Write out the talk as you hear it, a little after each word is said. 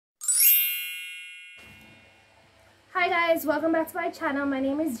Hi guys, welcome back to my channel. My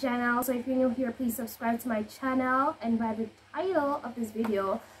name is Janelle. So if you're new here, please subscribe to my channel. And by the title of this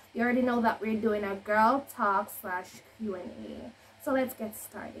video, you already know that we're doing a girl talk / Q&A. So let's get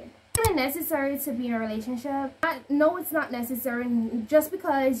started. Is it necessary to be in a relationship? No, it's not necessary. Just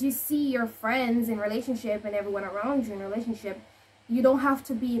because you see your friends in relationship and everyone around you in a relationship, you don't have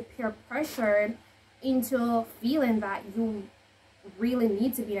to be peer pressured into feeling that you really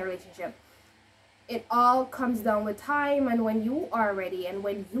need to be in a relationship. It all comes down with time and when you are ready and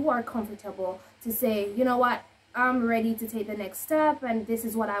when you are comfortable to say, you know what, I'm ready to take the next step and this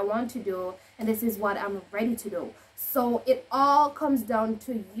is what I want to do and this is what I'm ready to do. So it all comes down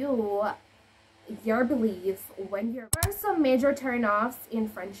to you, your belief. There are some major turn-offs in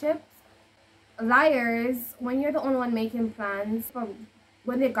friendships. Liars, when you're the only one making plans,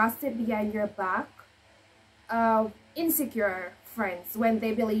 when they gossip behind your back. Insecure friends, when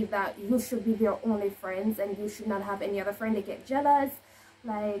they believe that you should be their only friends and you should not have any other friend. They get jealous,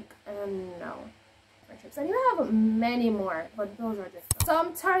 no friendships. And you have many more, but those are just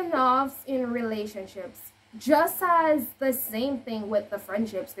some turn-offs in relationships. Just as the same thing with the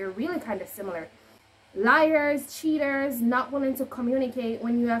friendships, they're really kind of similar. Liars, cheaters, not willing to communicate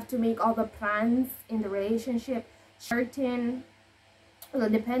when you have to make all the plans in the relationship. Flirting, well,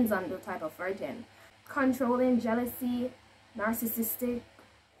 it depends on the type of flirting. Controlling, jealousy, narcissistic.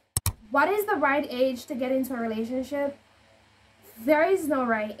 What is the right age to get into a relationship? There is no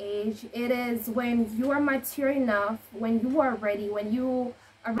right age. It is when you are mature enough, when you are ready, when you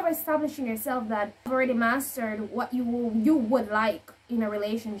are establishing yourself that you've already mastered what you would like in a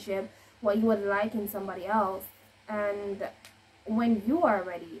relationship, what you would like in somebody else. And when you are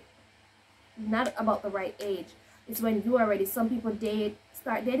ready, not about the right age, it's when you are ready. Some people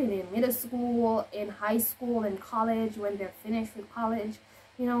start dating in middle school, in high school, in college, when they're finished with college.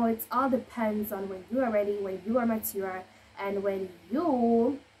 You know, it all depends on when you are ready, when you are mature, and when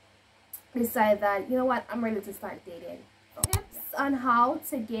you decide that, you know what, I'm ready to start dating. Tips on how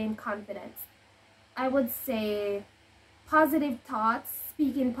to gain confidence. I would say positive thoughts,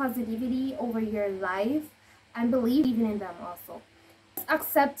 speaking positivity over your life, and believing in them also.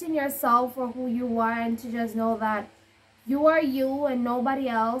 Accepting yourself for who you are and to just know that you are you and nobody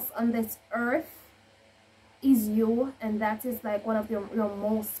else on this earth is you, and that is like one of your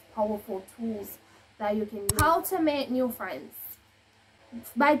most powerful tools that you can use. How to make new friends?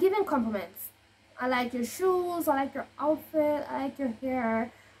 By giving compliments. I like your shoes, I like your outfit, I like your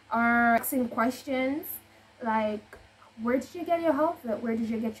hair, or asking questions like, where did you get your outfit? Where did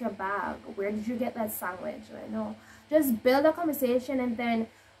you get your bag? Where did you get that sandwich? I know. Just build a conversation, and then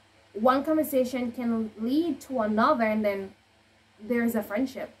one conversation can lead to another, and then there's a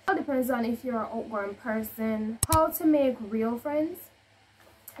friendship. It all depends on if you're an outgoing person. How to make real friends.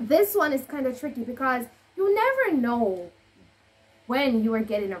 This one is kind of tricky because you never know when you are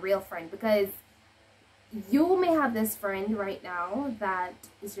getting a real friend, because you may have this friend right now that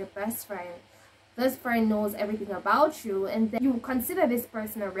is your best friend. This friend knows everything about you, and then you consider this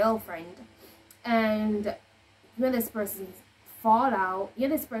person a real friend, and you and this person fall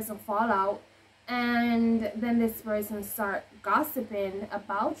out, and then this person start gossiping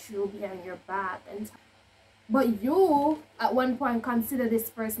about you behind your back, but you at one point consider this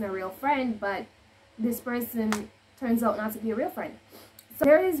person a real friend, but this person turns out not to be a real friend. So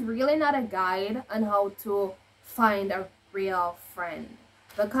there is really not a guide on how to find a real friend,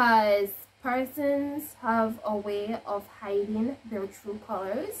 because persons have a way of hiding their true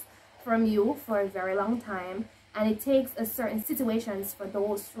colors from you for a very long time, and it takes a certain situations for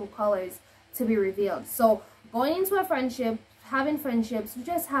those true colors to be revealed. So going into a friendship, having friendships, you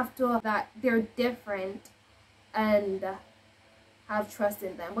just have to that they're different and have trust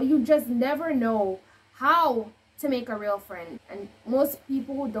in them. But you just never know how to make a real friend, and most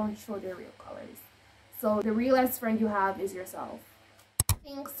people don't show their real colors. So the realest friend you have is yourself. I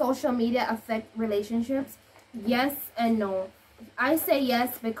think social media affect relationships. Yes and no. I say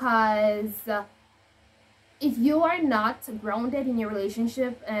yes because if you are not grounded in your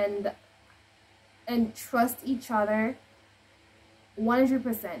relationship and trust each other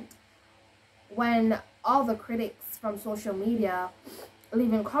 100%, when all the critics from social media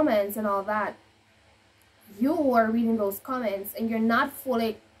leaving comments and all that, you are reading those comments and you're not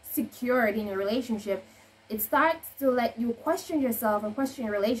fully secured in your relationship, it starts to let you question yourself and question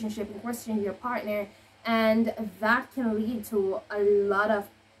your relationship and question your partner, and that can lead to a lot of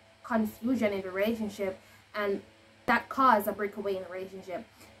confusion in the relationship, and that cause a breakaway in the relationship.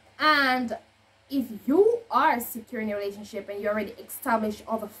 And if you are secure in a relationship and you already established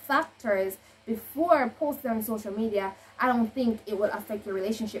all the factors before posting on social media, I don't think it will affect your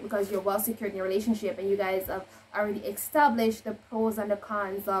relationship, because you're well secured in your relationship and you guys have already established the pros and the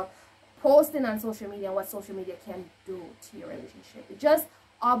cons of posting on social media and what social media can do to your relationship. It just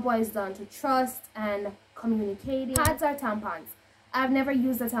all boils down to trust and communicating. Pads or tampons? I've never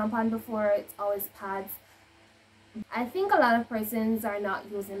used a tampon before. It's always pads. I think a lot of persons are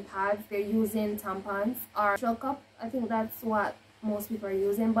not using pads. They're using tampons or menstrual cup. I think that's what most people are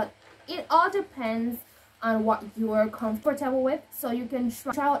using, but it all depends on what you're comfortable with. So you can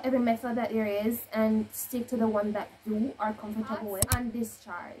try out every method that there is and stick to the one that you are comfortable with. And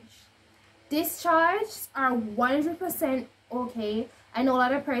discharges are 100% okay. I know a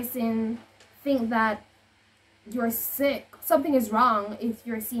lot of persons think that you're sick, something is wrong if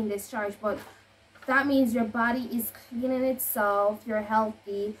you're seeing discharge, but that means your body is cleaning itself, you're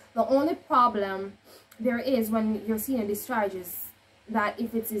healthy. The only problem there is when you're seeing a discharge is that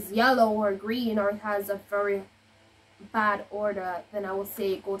if it is yellow or green or it has a very bad odor, then I will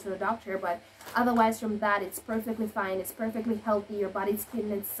say go to the doctor. But otherwise from that, it's perfectly fine, it's perfectly healthy, your body's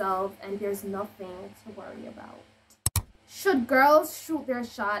cleaning itself, and there's nothing to worry about. Should girls shoot their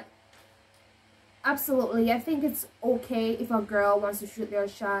shot? Absolutely. I think it's okay if a girl wants to shoot their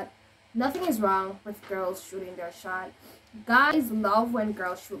shot. Nothing is wrong with girls shooting their shot. Guys love when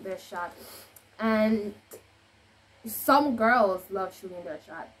girls shoot their shot, and some girls love shooting their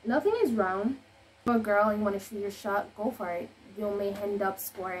shot. Nothing is wrong. If you're a girl and you want to shoot your shot, go for it. You may end up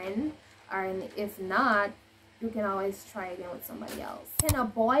scoring, and if not, you can always try again with somebody else. Can a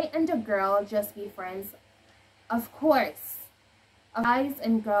boy and a girl just be friends? Of course. Guys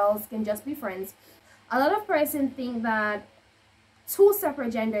and girls can just be friends. A lot of persons think that two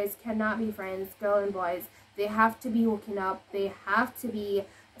separate genders cannot be friends, girl and boys. They have to be hooking up, they have to be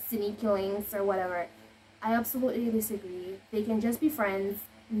sneaky links or whatever. I absolutely disagree. They can just be friends,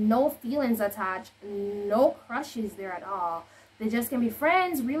 no feelings attached, no crushes there at all. They just can be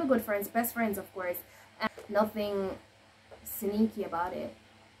friends, really good friends, best friends of course, and nothing sneaky about it.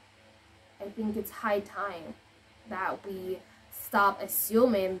 I think it's high time that we stop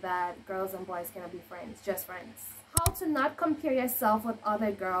assuming that girls and boys cannot be friends, just friends. How to not compare yourself with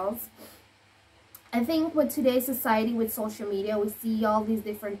other girls. I think with today's society, with social media, we see all these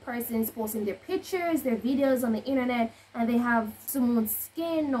different persons posting their pictures, their videos on the internet, and they have smooth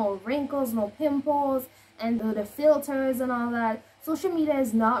skin, no wrinkles, no pimples, and the filters and all that. Social media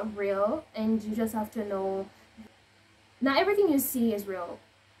is not real, and you just have to know not everything you see is real.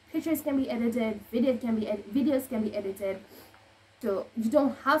 Pictures can be edited, videos can be edited. So you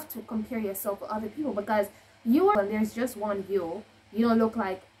don't have to compare yourself with other people, because you are, there's just one you. You don't look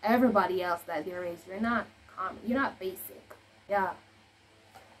like everybody else that there is. You're not common. You're not basic. Yeah.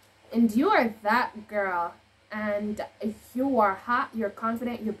 And you are that girl. And you are hot, you're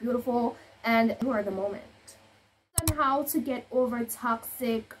confident, you're beautiful, and you are the moment. And how to get over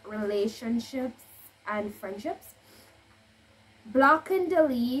toxic relationships and friendships. Block and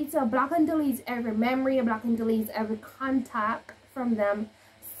delete. Block and delete every memory, block and delete every contact from them.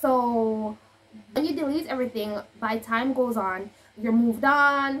 So when you delete everything, by time goes on, you're moved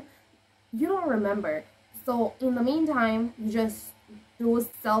on, you don't remember. So in the meantime, you just do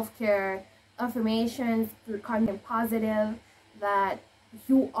self-care affirmations through content positive, that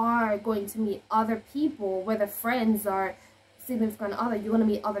you are going to meet other people, whether friends or significant other. You're going to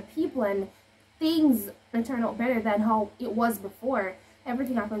meet other people, and things will turn out better than how it was before.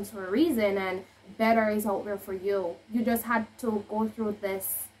 Everything happens for a reason, and better is out there for you. You just had to go through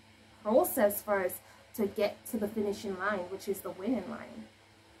this process first to get to the finishing line, which is the winning line.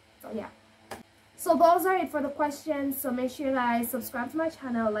 So yeah, so those are it for the questions. So make sure you guys subscribe to my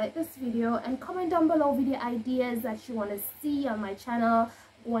channel, like this video, and comment down below video ideas that you want to see on my channel.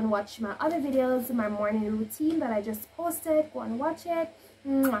 Go and watch my other videos, my morning routine that I just posted. Go and watch it.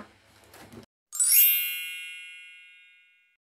 Mwah.